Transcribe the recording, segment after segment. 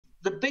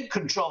the big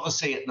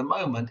controversy at the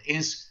moment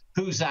is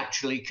who's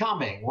actually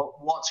coming.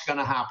 What's going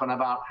to happen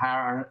about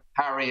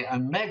Harry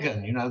and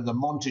Meghan, the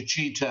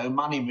Montecito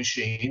money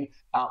machine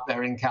out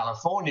there in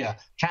California?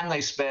 Can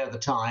they spare the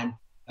time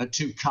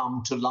to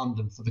come to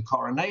London for the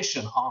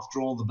coronation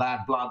after all the bad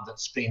blood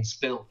that's been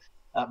spilled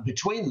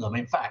between them,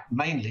 in fact,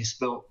 mainly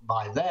spilt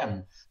by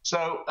them?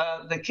 So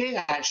the king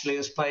actually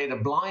has played a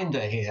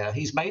blinder here.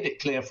 He's made it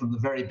clear from the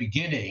very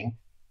beginning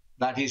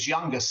that his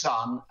younger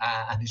son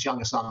and his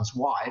younger son's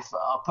wife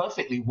are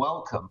perfectly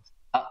welcome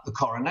at the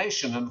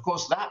coronation. And of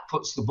course, that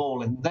puts the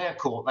ball in their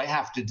court. They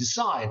have to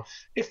decide.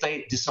 If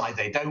they decide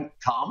they don't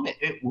come,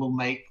 it will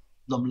make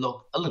them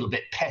look a little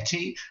bit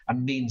petty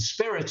and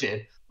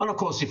mean-spirited. And of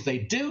course, if they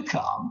do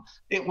come,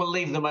 it will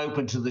leave them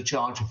open to the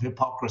charge of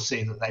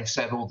hypocrisy that they've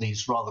said all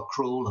these rather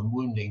cruel and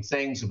wounding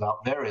things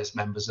about various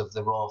members of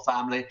the royal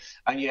family,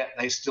 and yet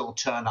they still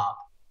turn up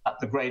at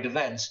the great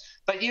events.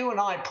 But you and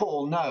I,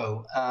 Paul,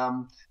 know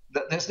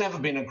that there's never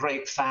been a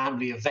great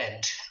family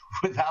event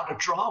without a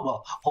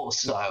drama or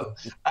so.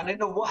 And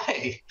in a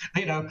way,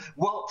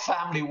 what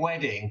family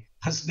wedding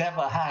has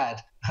never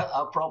had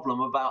a problem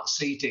about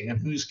seating and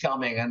who's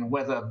coming and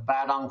whether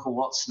bad Uncle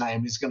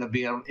What's-name is going to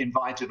be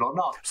invited or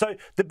not? So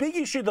the big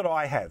issue that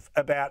I have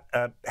about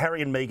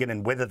Harry and Meghan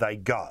and whether they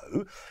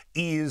go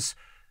is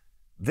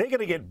they're going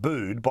to get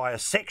booed by a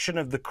section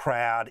of the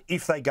crowd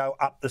if they go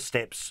up the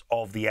steps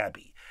of the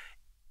Abbey.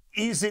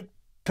 Is it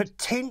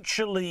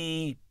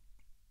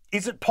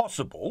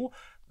possible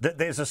that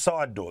there's a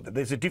side door, that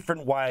there's a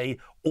different way,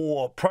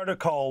 or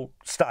protocol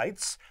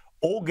states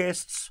all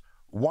guests,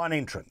 one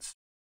entrance?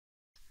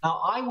 Now,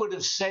 I would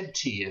have said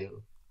to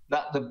you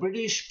that the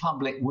British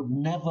public would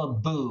never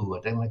boo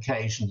at an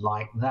occasion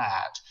like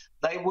that.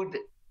 They would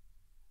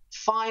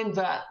find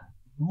that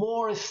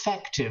more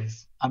effective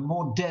and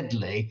more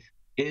deadly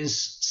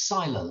is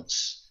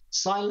silence.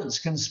 Silence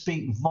can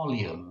speak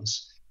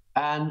volumes.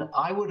 And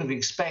I would have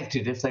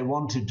expected, if they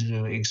wanted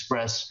to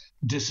express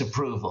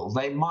disapproval,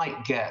 they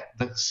might get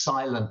the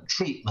silent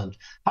treatment.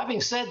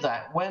 Having said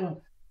that, when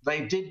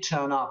they did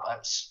turn up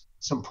at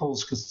St.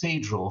 Paul's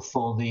Cathedral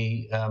for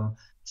the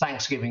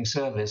Thanksgiving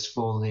service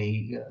for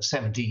the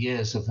 70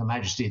 years of Her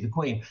Majesty the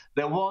Queen,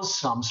 there was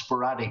some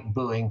sporadic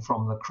booing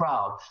from the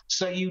crowd.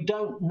 So you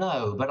don't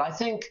know. But I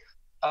think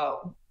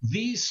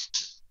these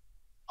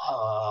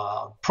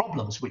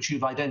problems, which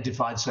you've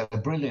identified so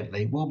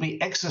brilliantly, will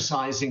be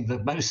exercising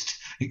the most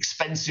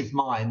expensive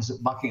minds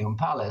at Buckingham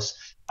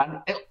Palace, and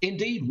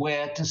indeed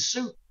where to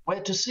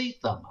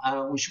seat them.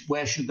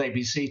 Where should they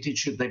be seated?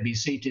 Should they be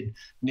seated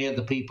near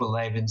the people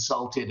they've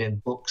insulted in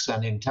books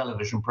and in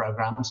television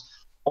programs,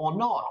 or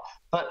not?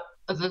 But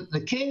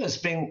the king has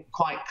been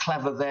quite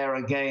clever there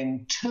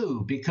again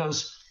too,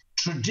 because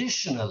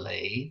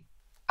traditionally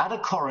at a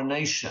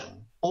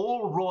coronation,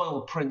 all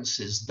royal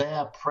princes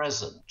there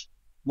present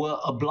were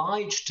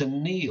obliged to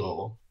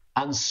kneel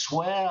and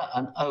swear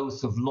an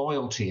oath of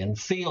loyalty and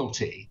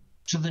fealty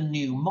to the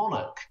new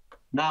monarch.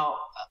 Now,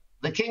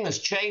 the king has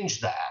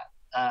changed that,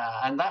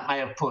 and that may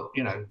have put,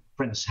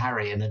 Prince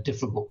Harry in a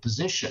difficult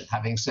position,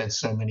 having said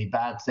so many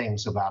bad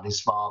things about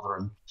his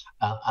father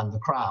and the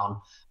crown,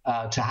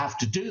 to have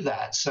to do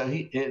that. So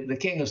the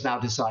king has now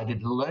decided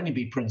it'll only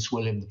be Prince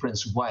William, the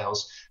Prince of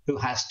Wales, who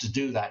has to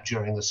do that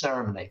during the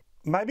ceremony.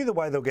 Maybe the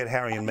way they'll get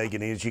Harry and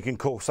Meghan is you can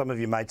call some of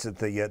your mates at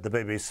the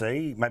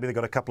BBC. Maybe they've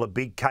got a couple of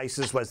big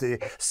cases where they're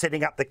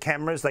setting up the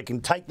cameras. They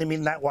can take them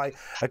in that way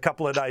a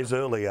couple of days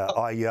earlier,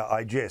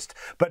 I jest.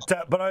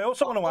 But I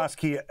also want to ask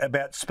here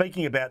about,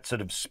 speaking about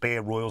sort of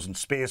spare royals and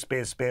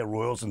spare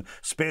royals and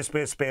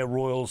spare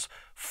royals'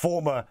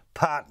 former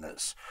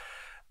partners.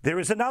 There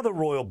is another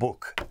royal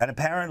book, and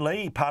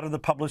apparently part of the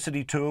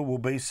publicity tour will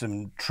be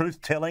some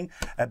truth-telling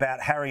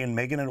about Harry and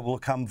Meghan, and it will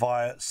come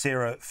via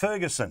Sarah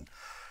Ferguson.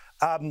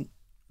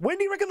 When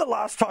do you reckon the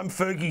last time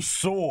Fergie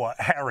saw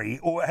Harry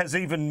or has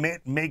even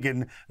met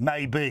Meghan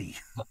may be?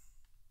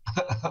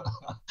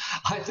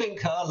 I think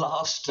her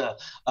last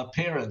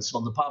appearance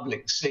on the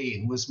public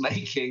scene was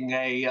making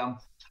a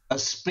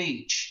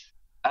speech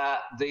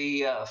at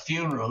the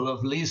funeral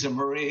of Lisa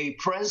Marie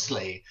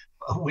Presley,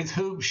 with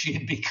whom she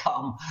had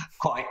become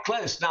quite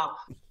close. Now,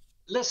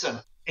 listen,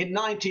 in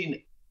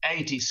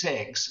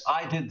 1986,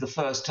 I did the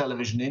first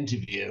television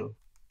interview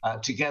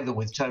together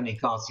with Tony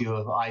Carthew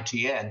of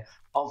ITN,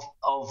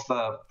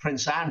 of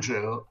Prince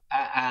Andrew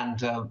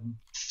and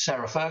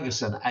Sarah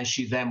Ferguson, as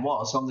she then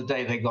was, on the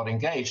day they got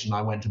engaged. And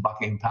I went to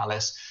Buckingham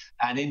Palace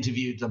and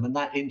interviewed them. And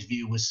that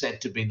interview was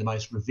said to be the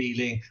most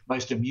revealing,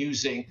 most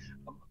amusing,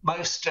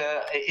 most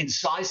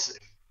incisive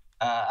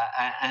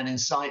and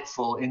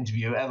insightful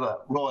interview ever,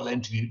 royal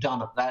interview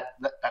done at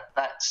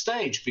that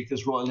stage,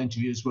 because royal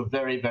interviews were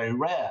very, very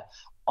rare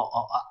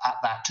at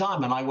that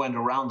time. And I went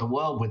around the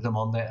world with them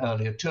on their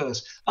earlier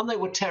tours, and they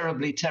were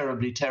terribly,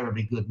 terribly,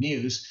 terribly good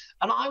news.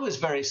 And I was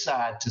very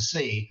sad to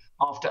see,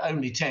 after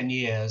only 10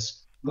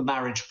 years, the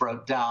marriage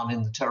broke down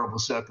in the terrible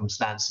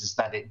circumstances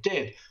that it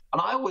did.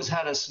 And I always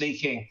had a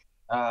sneaking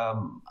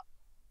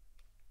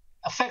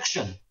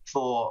affection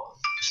for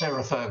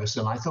Sarah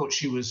Ferguson. I thought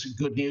she was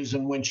good news,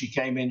 and when she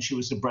came in, she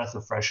was a breath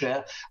of fresh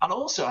air. And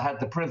also I had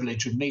the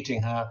privilege of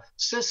meeting her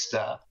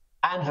sister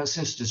and her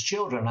sister's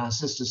children, her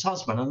sister's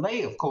husband. And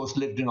they, of course,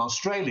 lived in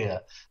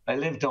Australia. They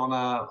lived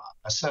on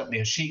certainly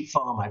a sheep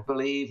farm, I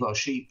believe, or a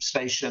sheep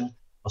station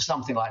or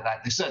something like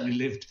that. They certainly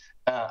lived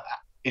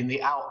in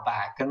the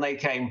outback, and they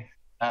came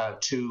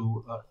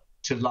to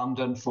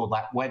London for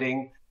that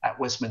wedding at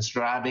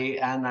Westminster Abbey.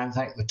 And in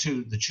fact,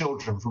 the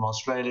children from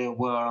Australia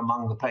were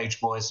among the page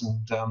boys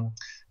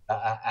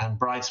and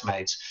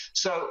bridesmaids.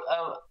 So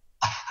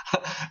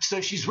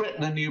she's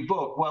written a new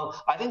book.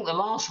 Well, I think the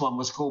last one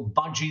was called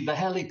Budgie the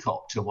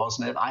Helicopter,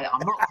 wasn't it?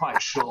 I'm not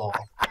quite sure.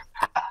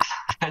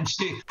 And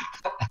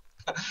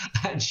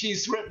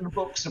she's written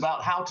books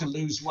about how to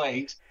lose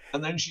weight,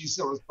 and then she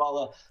sort of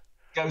rather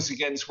goes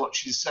against what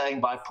she's saying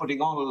by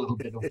putting on a little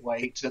bit of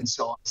weight and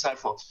so on and so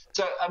forth.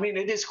 So, I mean,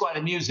 it is quite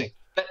amusing.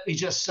 Let me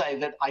just say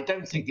that I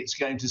don't think it's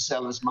going to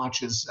sell as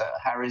much as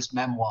Harry's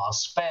memoir,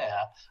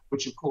 Spare,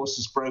 which, of course,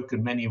 has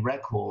broken many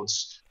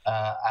records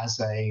as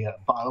a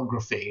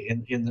biography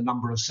in the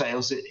number of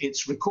sales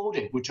it's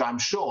recorded, which I'm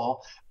sure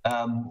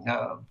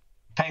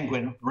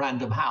Penguin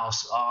Random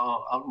House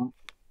are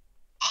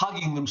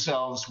hugging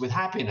themselves with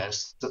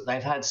happiness that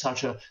they've had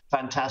such a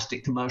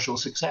fantastic commercial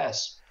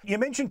success. You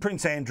mentioned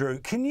Prince Andrew.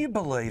 Can you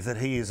believe that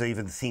he is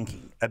even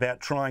thinking about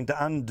trying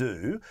to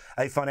undo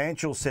a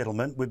financial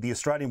settlement with the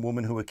Australian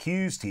woman who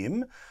accused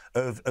him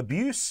of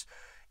abuse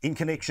in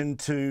connection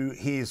to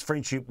his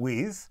friendship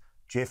with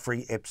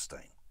Jeffrey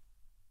Epstein?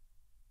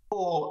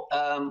 Well,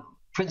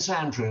 Prince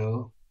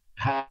Andrew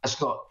has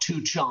got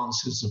two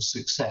chances of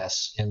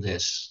success in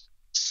this,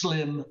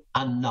 slim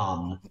and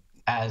none,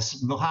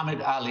 as Muhammad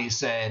Ali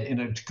said in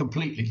a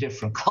completely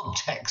different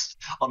context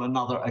on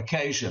another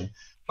occasion.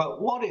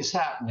 But what is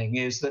happening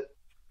is that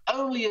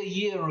only a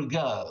year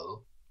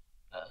ago,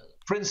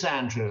 Prince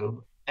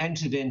Andrew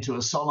entered into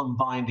a solemn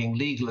binding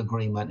legal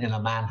agreement in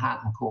a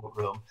Manhattan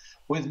courtroom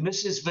with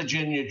Mrs.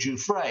 Virginia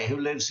Giuffre, who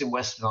lives in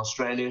Western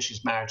Australia.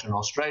 She's married to an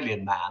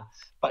Australian man,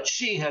 but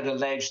she had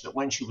alleged that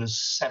when she was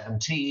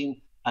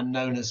 17 and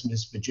known as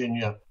Miss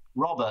Virginia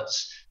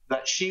Roberts,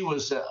 that she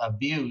was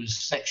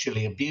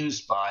sexually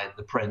abused by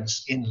the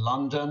prince in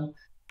London,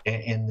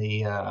 in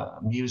the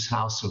Mews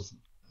house of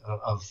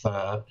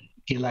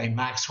Ghislaine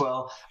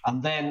Maxwell,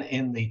 and then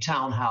in the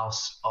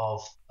townhouse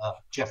of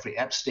Jeffrey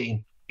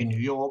Epstein in New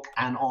York,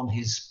 and on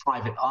his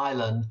private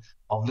island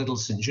of Little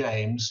St.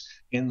 James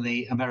in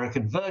the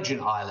American Virgin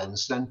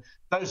Islands. And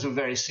those were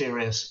very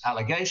serious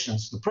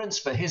allegations. The prince,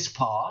 for his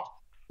part,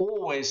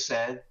 always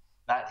said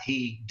that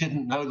he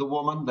didn't know the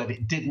woman, that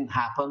it didn't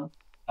happen,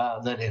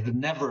 that it had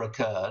never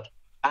occurred.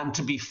 And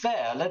to be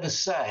fair, let us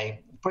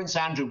say, Prince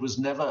Andrew was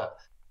never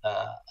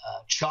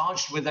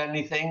charged with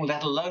anything,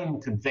 let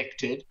alone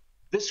convicted.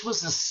 This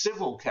was a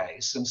civil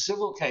case, and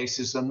civil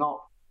cases are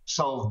not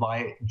solved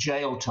by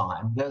jail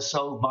time. They're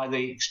solved by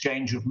the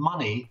exchange of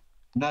money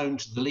known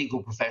to the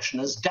legal profession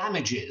as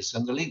damages,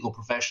 and the legal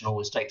profession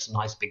always takes a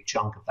nice big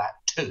chunk of that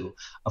too,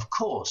 of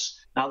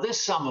course. Now,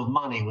 this sum of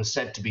money was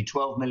said to be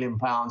 £12 million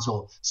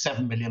or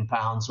 £7 million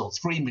or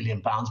 £3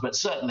 million, but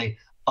certainly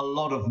a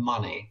lot of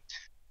money.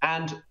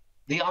 And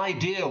the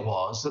idea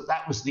was that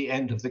that was the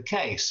end of the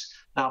case.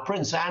 Now,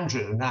 Prince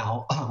Andrew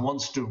now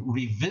wants to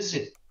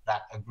revisit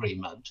that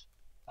agreement.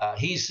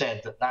 He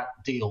said that that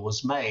deal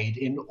was made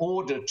in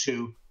order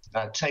to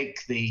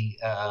take the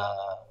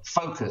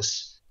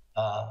focus,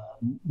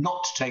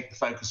 not to take the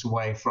focus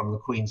away from the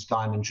Queen's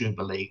Diamond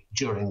Jubilee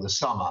during the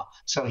summer.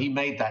 So he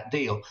made that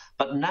deal.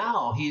 But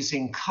now he's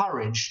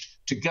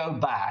encouraged to go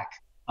back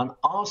and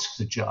ask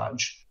the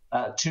judge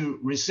to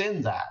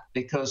rescind that,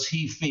 because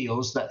he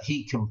feels that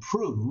he can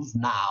prove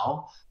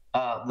now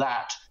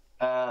that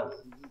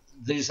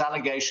these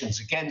allegations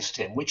against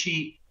him, which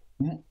he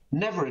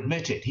never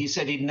admitted. He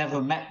said he'd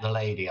never met the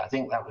lady. I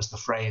think that was the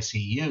phrase he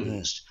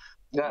used.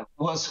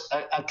 Was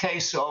a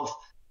case of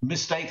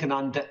mistaken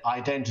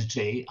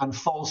identity and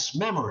false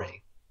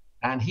memory.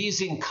 And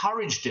he's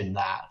encouraged in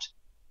that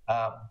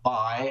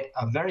by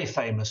a very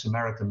famous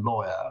American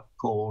lawyer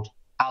called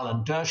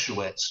Alan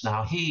Dershowitz.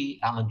 Now,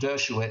 Alan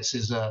Dershowitz,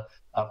 is a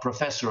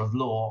professor of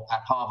law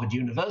at Harvard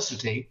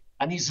University,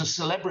 and he's a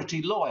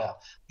celebrity lawyer.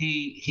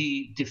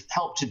 He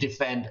helped to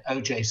defend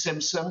O.J.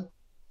 Simpson.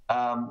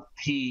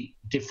 He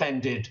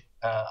defended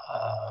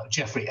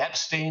Jeffrey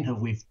Epstein, who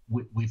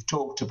we've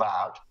talked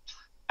about.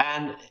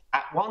 And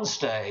at one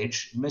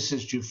stage,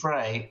 Mrs.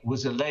 Giuffre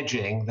was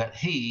alleging that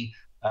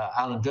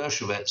Alan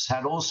Dershowitz,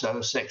 had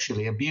also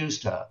sexually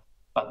abused her.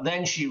 But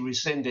then she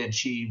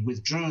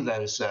withdrew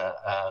those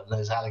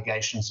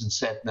allegations and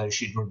said, no,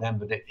 she'd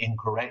remembered it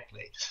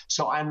incorrectly.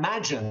 So I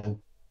imagine,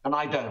 and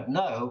I don't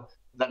know,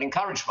 that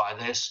encouraged by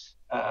this,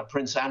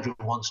 Prince Andrew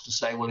wants to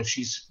say, well, if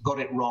she's got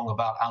it wrong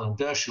about Alan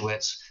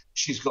Dershowitz,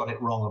 she's got it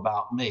wrong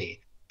about me.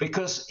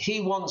 Because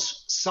he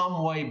wants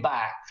some way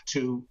back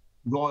to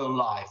royal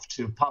life,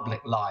 to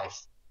public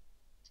life.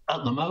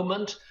 At the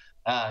moment,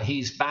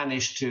 he's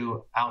banished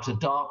to outer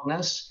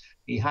darkness.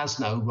 He has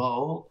no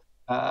role.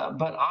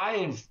 But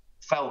I've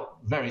felt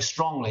very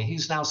strongly,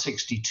 he's now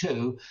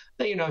 62,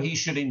 that, he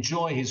should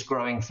enjoy his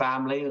growing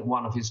family.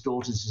 One of his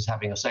daughters is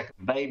having a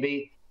second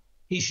baby.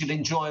 He should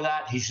enjoy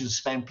that. He should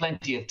spend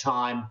plenty of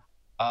time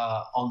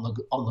on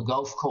the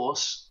golf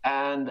course,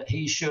 and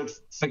he should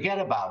forget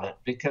about it,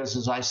 because,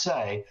 as I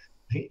say,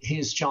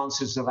 his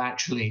chances of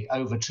actually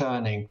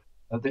overturning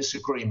this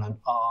agreement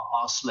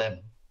are slim.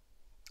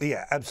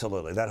 Yeah,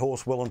 absolutely. That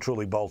horse well and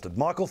truly bolted.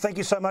 Michael, thank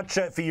you so much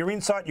for your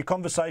insight, your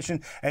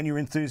conversation and your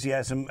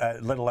enthusiasm,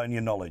 let alone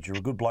your knowledge. You're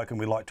a good bloke and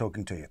we like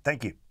talking to you.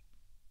 Thank you.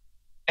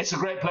 It's a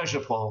great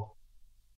pleasure, Paul.